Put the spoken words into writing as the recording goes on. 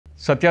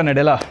Satya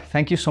Nadella,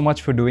 thank you so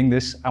much for doing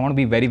this. I want to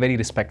be very, very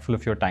respectful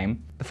of your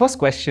time. The first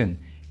question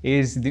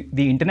is,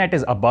 the internet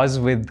is abuzz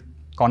with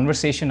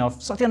conversation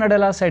of Satya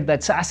Nadella said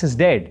that SaaS is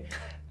dead.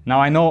 Now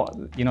I know,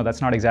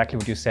 that's not exactly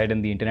what you said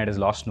and the internet has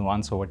lost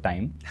nuance over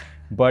time.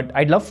 But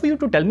I'd love for you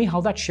to tell me how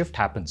that shift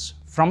happens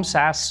from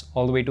SaaS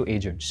all the way to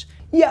agents.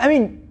 Yeah,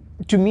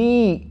 to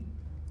me,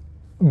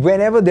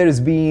 whenever there has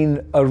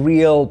been a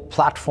real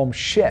platform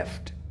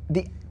shift,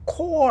 the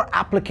core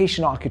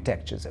application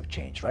architectures have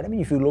changed, right?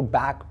 If you look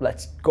back,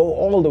 let's go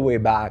all the way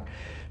back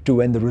to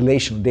when the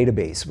relational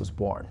database was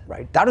born,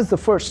 right? That is the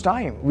first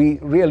time we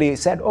really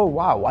said, oh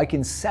wow, I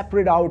can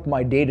separate out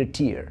my data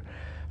tier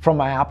from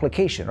my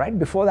application, right?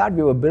 Before that,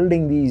 we were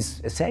building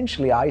these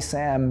essentially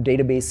ISAM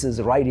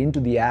databases right into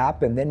the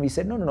app, and then we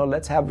said, no,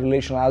 let's have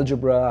relational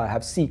algebra, I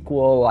have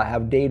SQL, I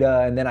have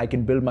data, and then I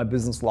can build my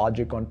business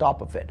logic on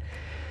top of it.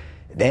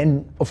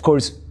 Then, of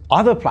course,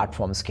 other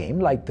platforms came,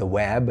 like the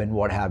web and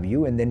what have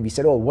you, and then we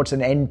said, oh, what's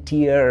an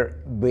N-tier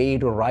way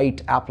to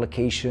write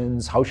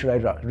applications? How should I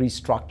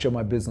restructure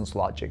my business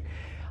logic?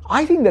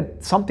 I think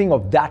that something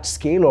of that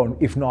scale, or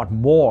if not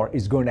more,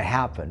 is going to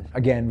happen,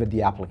 again, with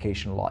the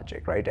application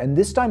logic, right? And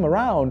this time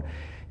around,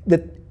 the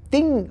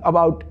thing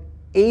about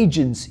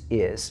agents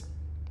is,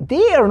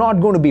 they are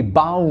not going to be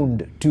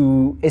bound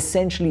to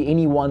essentially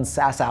any one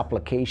SaaS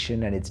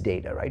application and its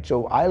data, right?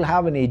 So I'll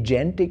have an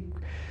agentic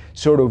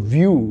sort of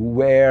view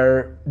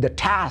where the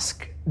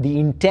task, the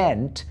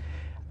intent,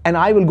 and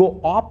I will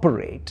go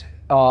operate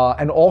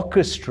and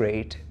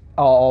orchestrate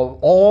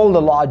all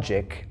the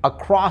logic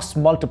across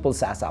multiple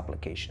SaaS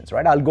applications,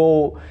 right? I'll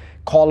go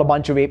call a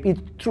bunch of APIs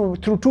through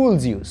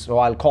tools use. So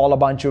I'll call a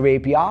bunch of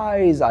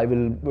APIs. I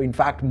will, in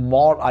fact,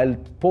 I'll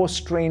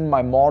post-train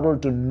my model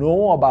to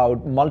know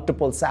about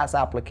multiple SaaS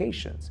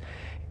applications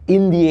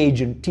in the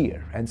agent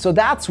tier. And so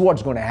that's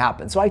what's going to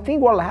happen. So I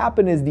think what will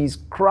happen is these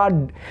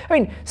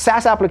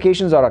SaaS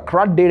applications are a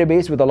CRUD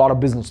database with a lot of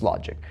business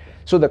logic.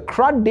 So the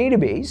CRUD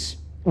database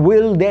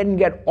will then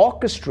get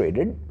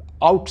orchestrated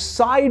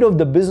outside of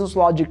the business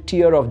logic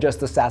tier of just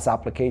the SaaS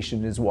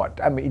application is what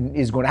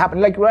is going to happen.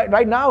 Like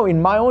right now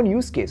in my own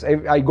use case,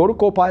 I go to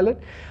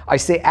Copilot, I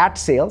say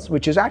 @sales,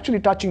 which is actually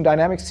touching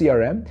Dynamics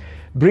CRM,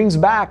 brings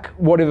back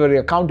whatever the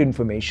account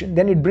information,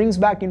 then it brings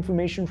back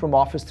information from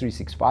Office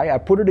 365, I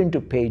put it into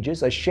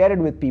Pages, I share it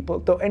with people,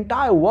 the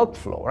entire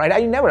workflow, right?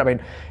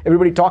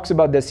 Everybody talks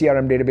about the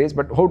CRM database,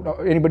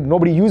 but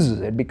nobody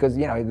uses it because,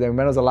 when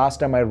was the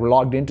last time I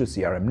logged into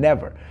CRM?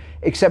 Never.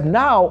 Except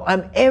now,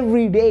 I'm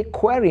every day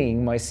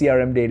querying my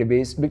CRM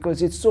database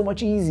because it's so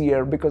much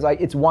easier because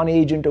it's one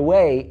agent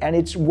away and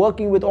it's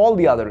working with all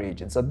the other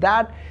agents. So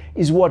that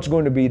is what's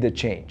going to be the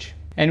change.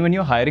 And when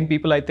you're hiring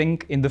people, I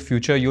think in the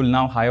future, you'll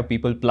now hire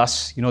people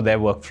plus, their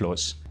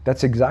workflows.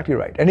 That's exactly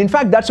right. And in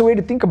fact, that's the way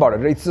to think about it.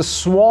 Right? It's a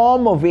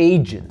swarm of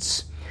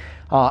agents.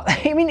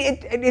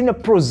 In a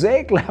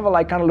prosaic level,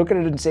 I kind of look at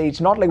it and say,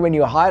 it's not like when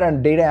you hire a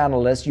data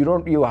analyst,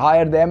 you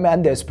hire them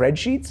and their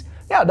spreadsheets.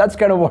 Yeah, that's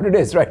kind of what it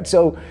is, right?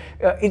 So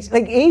it's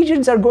like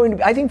agents are going to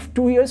be, I think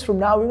 2 years from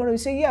now, we're going to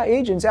say, yeah,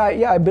 agents,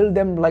 I build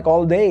them like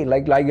all day,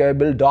 like I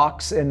build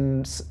docs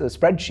and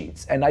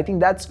spreadsheets. And I think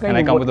that's kind of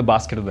And I come with a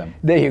basket of them.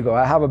 There you go.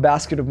 I have a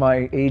basket of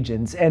my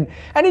agents. And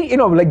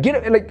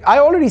I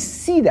already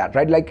see that,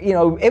 right?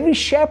 Every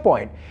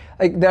SharePoint,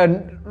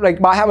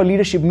 I have a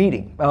leadership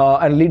meeting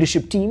and a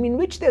leadership team in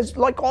which there's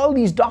all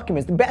these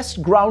documents. The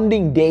best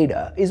grounding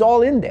data is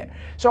all in there.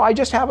 So I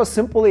just have a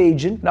simple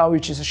agent now,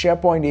 which is a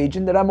SharePoint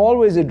agent that I'm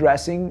always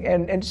addressing,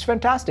 and it's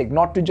fantastic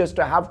not to just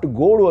have to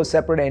go to a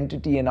separate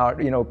entity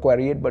and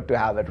query it, but to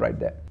have it right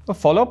there. A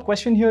follow-up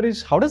question here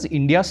is, how does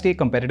India stay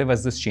competitive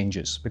as this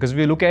changes? Because if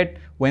we look at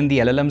when the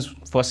LLMs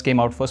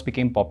first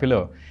became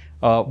popular,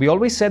 we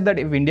always said that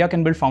if India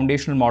can build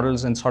foundational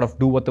models and sort of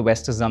do what the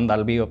West has done,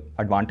 that'll be an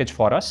advantage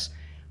for us.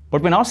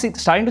 But we're now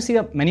starting to see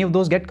that many of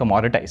those get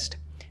commoditized.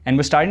 And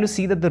we're starting to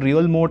see that the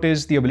real moat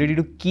is the ability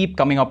to keep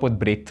coming up with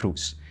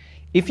breakthroughs.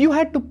 If you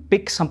had to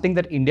pick something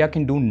that India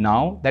can do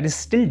now that is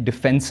still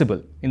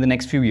defensible in the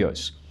next few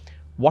years,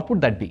 what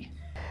would that be?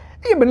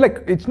 Yeah, but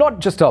it's not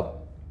just a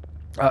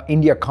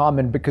India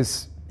comment,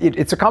 because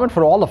it's a comment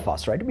for all of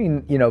us, right?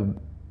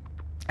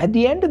 At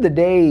the end of the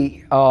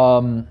day,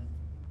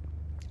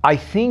 I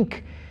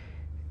think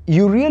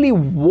you really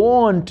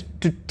want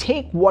to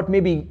take what may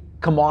be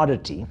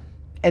commodity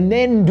and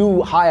then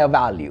do higher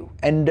value.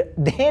 And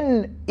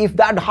then if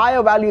that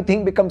higher value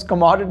thing becomes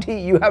commodity,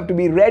 you have to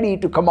be ready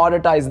to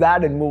commoditize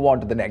that and move on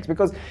to the next.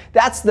 Because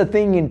that's the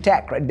thing in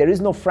tech, right? There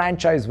is no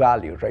franchise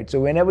value, right? So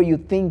whenever you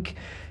think,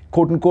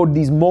 quote unquote,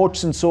 these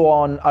moats and so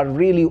on are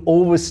really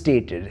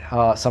overstated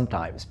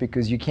sometimes,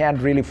 because you can't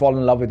really fall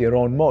in love with your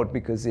own moat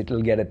because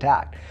it'll get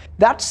attacked.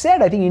 That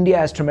said, I think India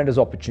has tremendous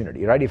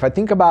opportunity, right? If I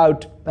think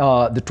about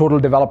the total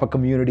developer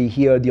community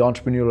here, the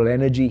entrepreneurial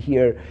energy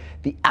here,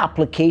 the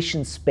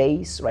application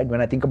space, right?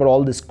 When I think about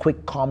all this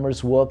quick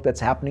commerce work that's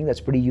happening, that's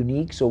pretty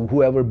unique. So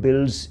whoever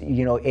builds,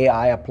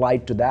 AI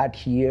applied to that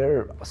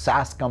here,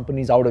 SaaS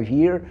companies out of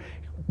here,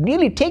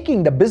 really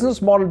taking the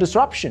business model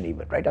disruption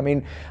even, right? I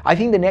mean, I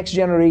think the next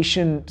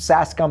generation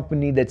SaaS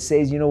company that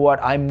says, you know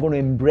what, I'm going to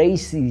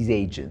embrace these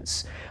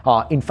agents.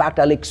 In fact,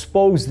 I'll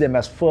expose them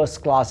as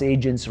first-class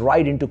agents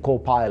right into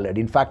Copilot.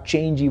 In fact,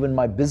 change even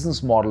my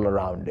business model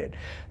around it.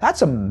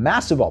 That's a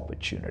massive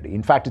opportunity.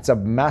 In fact, it's a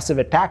massive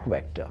attack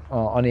vector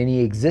on any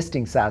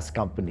existing SaaS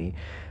company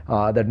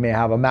that may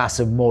have a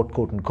massive moat,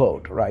 quote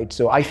unquote, right?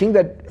 So I think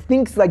that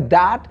things like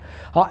that,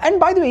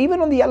 and by the way,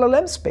 even on the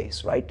LLM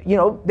space, right? You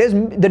know,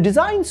 the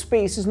design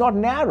space is not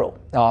narrow.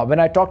 When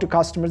I talk to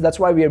customers, that's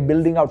why we are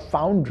building out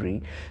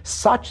Foundry,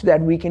 such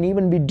that we can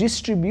even be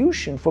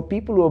distribution for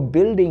people who are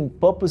building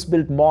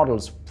purpose-built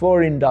models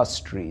for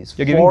industries.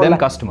 You're giving them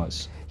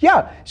customers.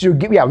 Yeah, so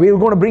we're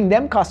going to bring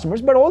them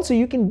customers, but also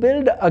you can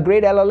build a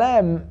great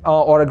LLM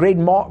or a great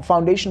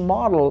foundation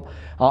model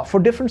for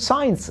different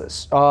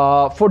sciences,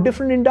 for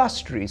different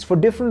industries, for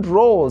different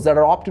roles that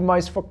are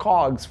optimized for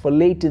COGS, for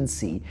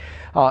latency.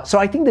 So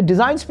I think the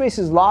design space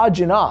is large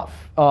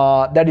enough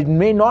that it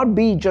may not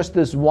be just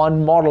this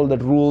one model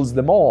that rules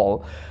them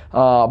all,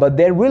 but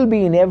there will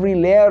be in every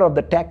layer of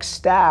the tech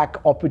stack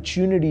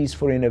opportunities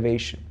for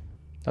innovation.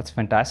 That's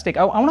fantastic.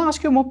 I want to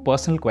ask you a more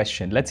personal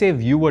question. Let's say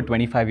if you were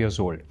 25 years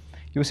old,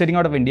 you were sitting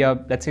out of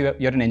India, let's say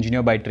you're an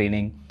engineer by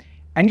training,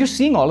 and you're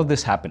seeing all of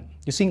this happen.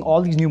 You're seeing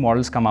all these new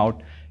models come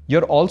out.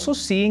 You're also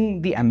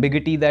seeing the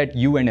ambiguity that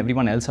you and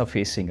everyone else are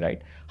facing,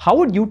 right? How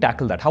would you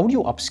tackle that? How would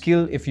you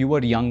upskill if you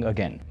were young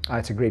again?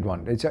 That's a great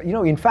one. It's, you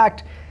know, in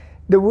fact,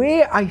 the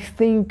way I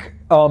think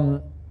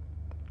one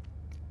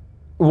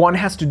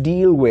has to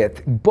deal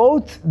with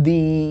both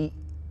the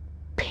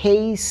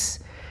pace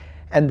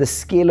and the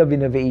scale of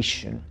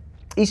innovation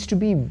is to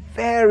be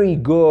very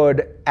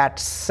good at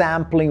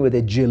sampling with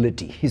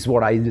agility, is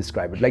what I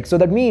describe it. Like, so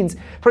that means,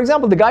 for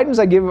example, the guidance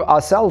I give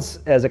ourselves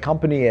as a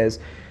company is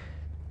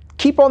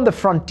keep on the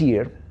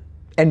frontier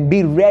and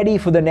be ready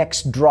for the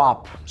next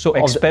drop. So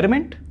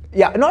experiment?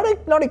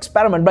 Not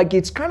experiment, but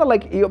it's kind of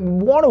like you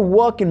want to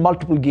work in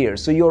multiple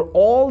gears. So you're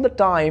all the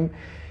time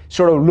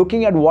sort of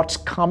looking at what's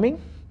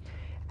coming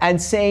and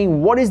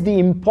saying, what is the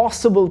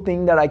impossible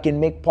thing that I can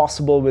make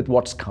possible with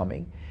what's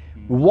coming?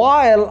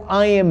 While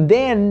I am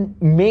then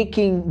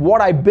making what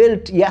I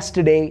built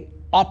yesterday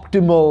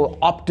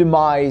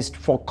optimized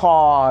for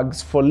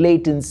COGS, for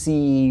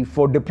latency,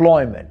 for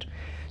deployment.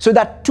 So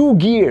that two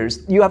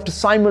gears, you have to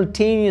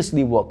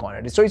simultaneously work on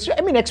it. So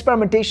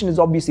experimentation is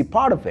obviously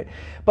part of it.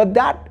 But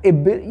that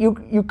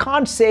you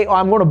can't say, oh,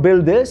 I'm going to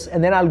build this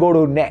and then I'll go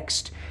to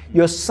next.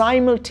 You're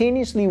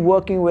simultaneously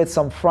working with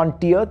some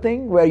frontier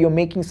thing where you're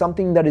making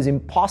something that is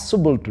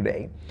impossible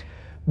today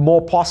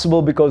more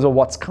possible because of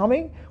what's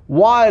coming,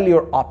 while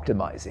you're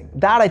optimizing.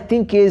 That, I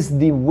think, is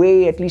the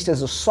way, at least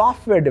as a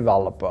software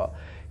developer,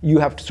 you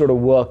have to sort of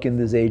work in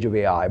this age of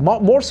AI.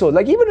 More so,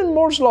 like even in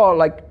Moore's Law,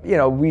 like, you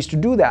know, we used to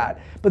do that.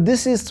 But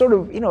this is sort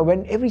of, you know,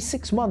 when every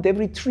 6 months,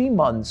 every 3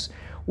 months,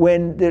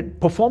 when the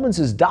performance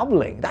is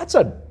doubling, that's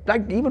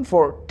like even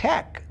for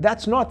tech,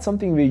 that's not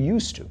something we're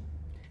used to.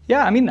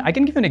 Yeah, I mean, I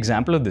can give you an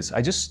example of this.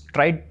 I just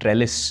tried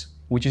Trellis,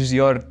 which is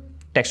your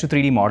text to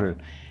 3D model.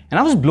 And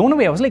I was blown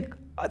away. I was like,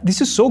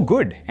 this is so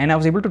good. And I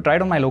was able to try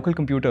it on my local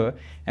computer.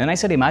 And I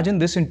said, imagine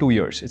this in 2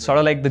 years. It's sort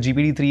of like the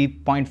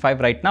GPT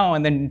 3.5 right now,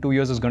 and then in 2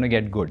 years it's going to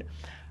get good.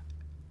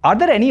 Are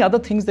there any other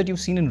things that you've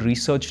seen in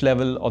research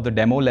level or the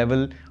demo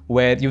level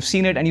where you've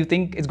seen it and you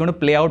think it's going to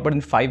play out, but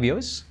in 5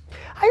 years?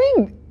 I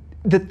think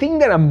the thing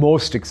that I'm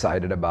most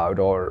excited about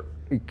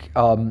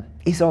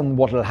is on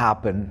what will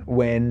happen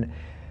when,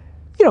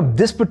 you know,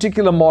 this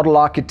particular model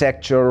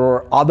architecture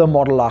or other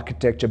model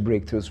architecture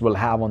breakthroughs will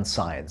have on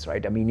science,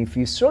 right? I mean, if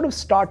you sort of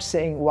start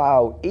saying,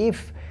 wow,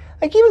 if,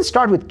 like even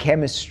start with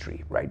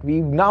chemistry, right?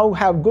 We now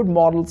have good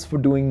models for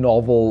doing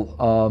novel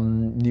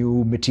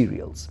new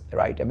materials,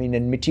 right? I mean,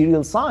 in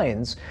material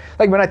science,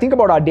 like when I think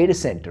about our data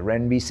center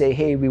and we say,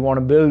 hey, we want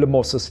to build a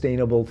more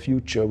sustainable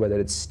future, whether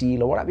it's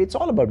steel or whatever, it's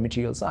all about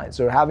material science.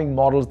 So having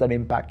models that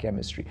impact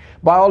chemistry.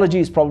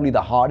 Biology is probably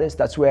the hardest.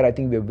 That's where I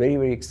think we're very,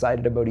 very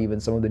excited about even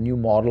some of the new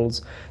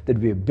models that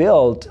we've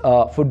built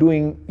for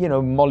doing, you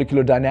know,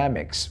 molecular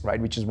dynamics,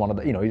 right? Which is one of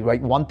the, you know,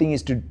 like one thing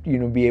is to, you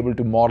know, be able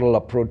to model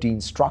a protein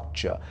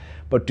structure,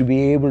 but to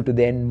be able to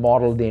then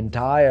model the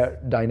entire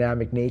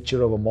dynamic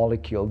nature of a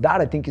molecule,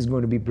 that I think is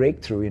going to be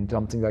breakthrough in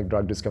something like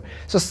drug discovery.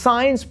 So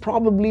science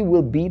probably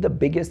will be the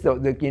biggest,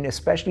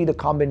 especially the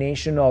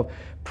combination of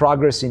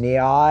progress in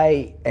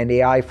AI and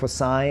AI for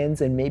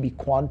science and maybe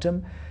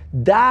quantum.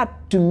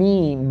 That to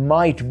me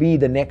might be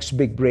the next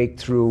big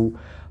breakthrough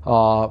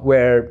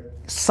where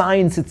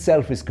science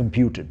itself is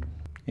computed.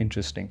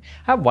 Interesting.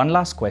 I have one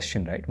last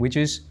question, right? Which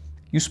is,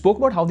 you spoke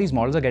about how these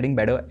models are getting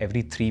better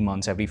every 3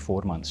 months, every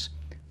 4 months.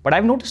 But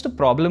I've noticed a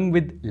problem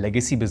with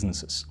legacy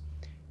businesses.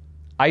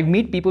 I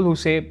meet people who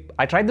say,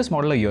 I tried this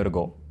model a year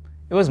ago.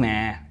 It was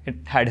meh, it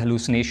had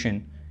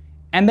hallucination.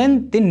 And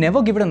then they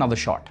never give it another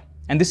shot.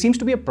 And this seems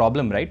to be a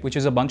problem, right? Which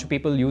is a bunch of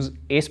people use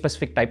a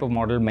specific type of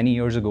model many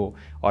years ago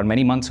or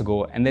many months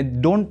ago, and they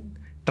don't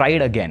try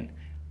it again.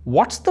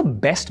 What's the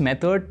best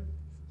method?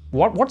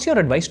 What's your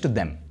advice to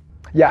them?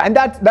 Yeah, and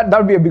that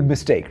would be a big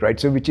mistake, right?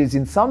 So which is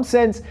in some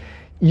sense,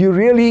 you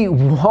really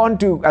want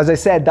to, as I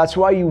said, that's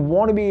why you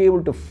want to be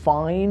able to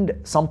find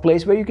some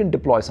place where you can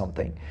deploy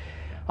something.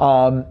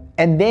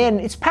 And then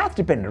it's path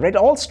dependent, right?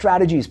 All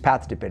strategy is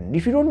path dependent.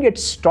 If you don't get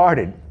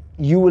started,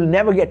 you will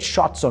never get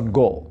shots on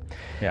goal.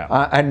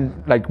 Yeah.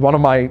 And like one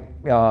of my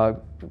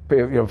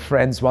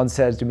friends once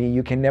says to me,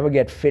 you can never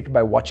get fit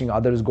by watching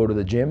others go to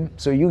the gym.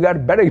 So you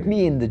got better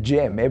be in the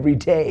gym every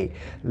day,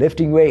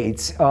 lifting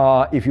weights,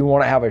 if you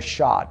want to have a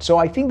shot. So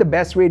I think the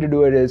best way to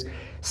do it is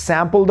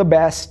sample the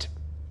best,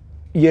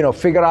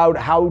 figure out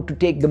how to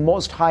take the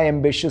most high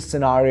ambitious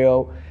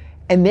scenario,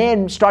 and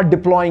then start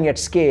deploying at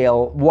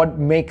scale what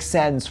makes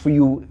sense for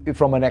you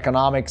from an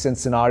economics and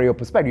scenario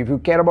perspective. If you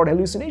care about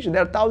hallucination,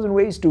 there are 1,000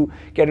 ways to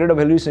get rid of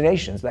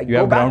hallucinations. Like you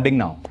have grounding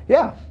now.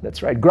 Yeah,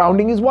 that's right.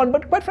 Grounding is one,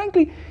 but quite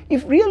frankly,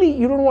 if really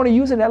you don't want to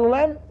use an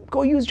LLM,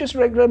 go use just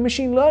regular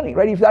machine learning,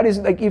 right? If that is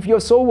like, if you're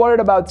so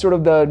worried about sort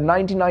of the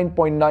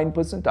 99.9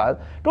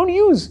 percentile, don't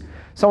use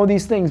some of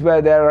these things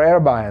where there are error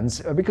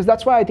bands, because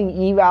that's why I think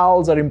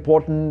evals are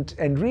important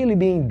and really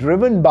being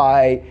driven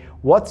by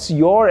what's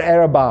your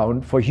error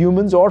bound for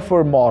humans or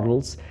for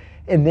models,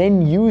 and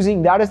then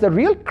using that as the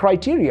real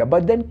criteria,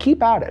 but then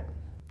keep at it.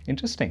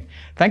 Interesting.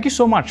 Thank you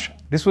so much.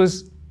 This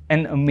was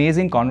an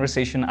amazing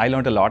conversation. I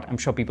learned a lot. I'm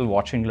sure people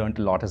watching learned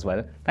a lot as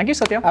well. Thank you,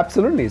 Satya.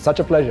 Absolutely. Such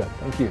a pleasure.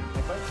 Thank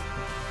you.